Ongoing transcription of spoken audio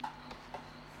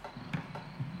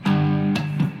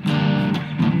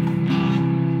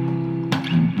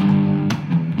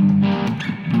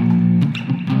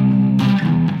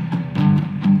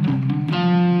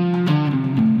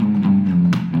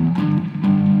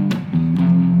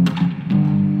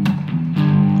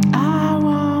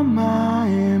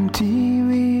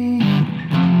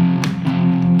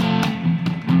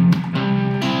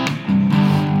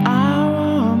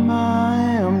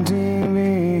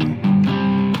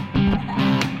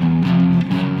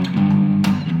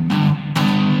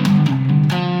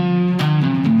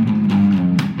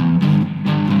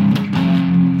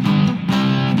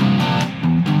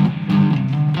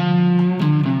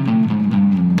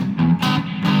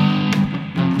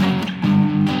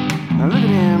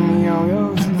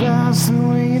yo, that's the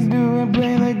way you do it.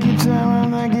 Play the guitar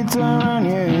on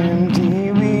your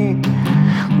MTV.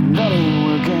 That ain't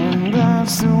working,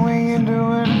 that's the way you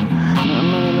do it. No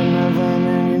money but nothing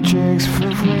and your chicks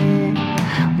for free.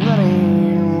 That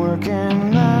ain't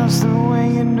working, that's the way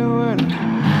you do it.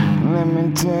 Let me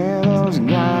tell you, those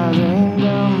guys ain't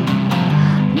dumb.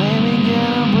 Maybe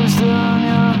get a blister on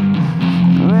your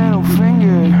little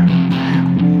finger.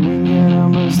 Maybe get a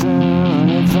blister on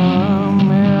your thumb,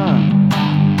 yeah.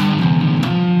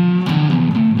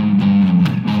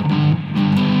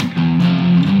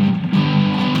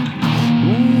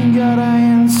 We gotta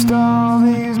install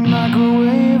these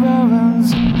microwave ovens,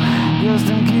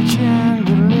 custom kitchen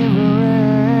delivery.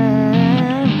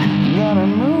 Gotta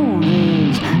move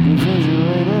these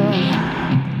refrigerators,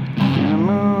 gotta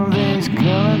move these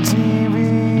color TVs.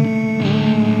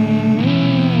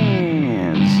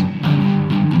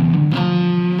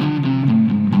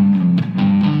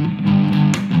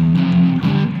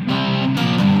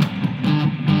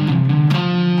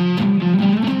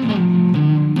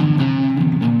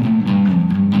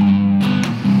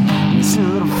 You see a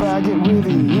little faggot with a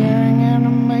earring and a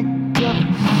makeup.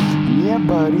 Yeah,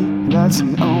 buddy, that's the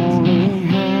only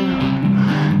hair.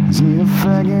 See a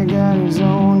faggot got his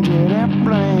own jet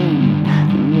airplane.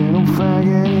 The little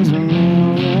faggot is a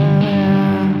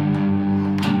millionaire.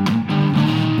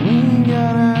 We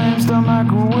gotta install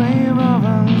microwave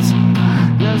ovens,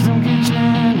 custom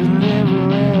kitchen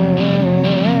delivery.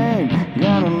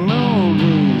 Gotta move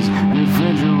these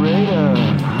refrigerators,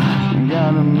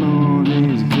 gotta move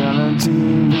these color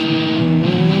TVs.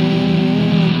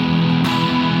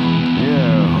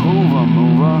 Yeah, Hoover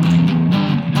mover.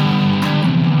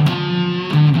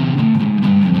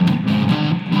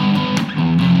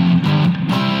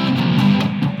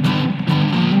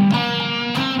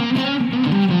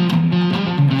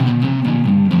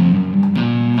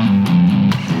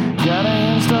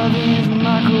 These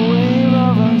microwave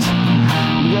ovens,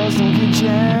 custom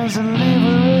kitchens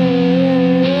delivery.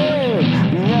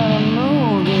 Gotta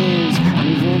move these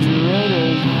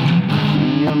refrigerators,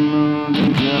 gotta move the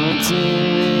color TVs.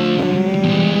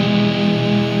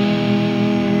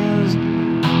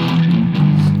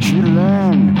 She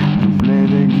learned to play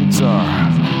the guitar,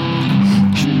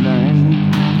 she learned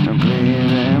to play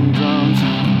them drums.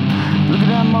 Look at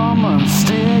that mama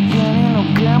sticking in no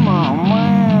camera,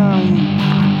 man.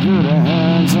 Could have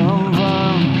had some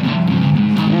fun.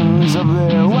 And he's up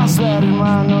there, what's that in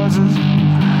my noises?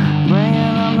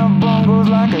 Bringing on the bongos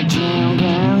like a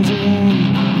chimpanzee.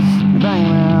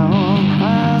 Banging out,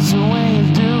 that's the way you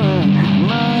do it.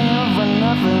 Money up for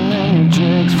nothing and your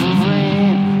chicks for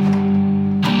free.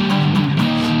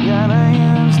 Gotta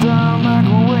install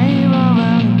microwave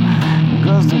oven,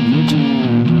 custom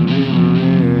kitchen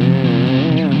delivery.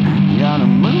 Gotta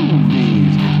move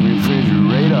these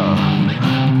refrigerators,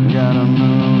 gotta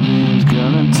move these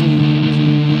color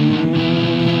TVs.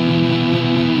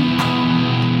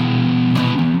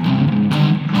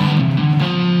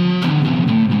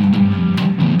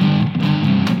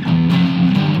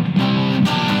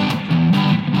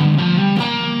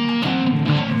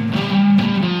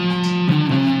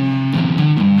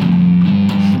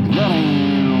 That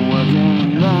ain't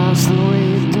working, that's the way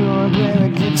you do it. Play the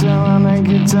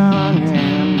guitar on your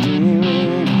MTV.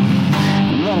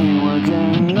 That ain't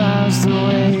working, that's the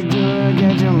way you do it.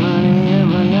 Get your money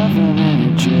for nothing and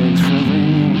your chicks for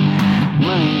free.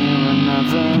 Money for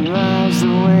nothing, that's the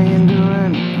way you do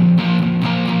it.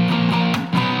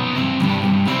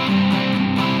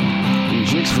 Your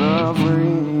chicks for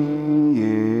free,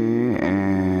 yeah.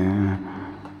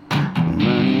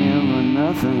 Money for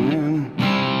nothing.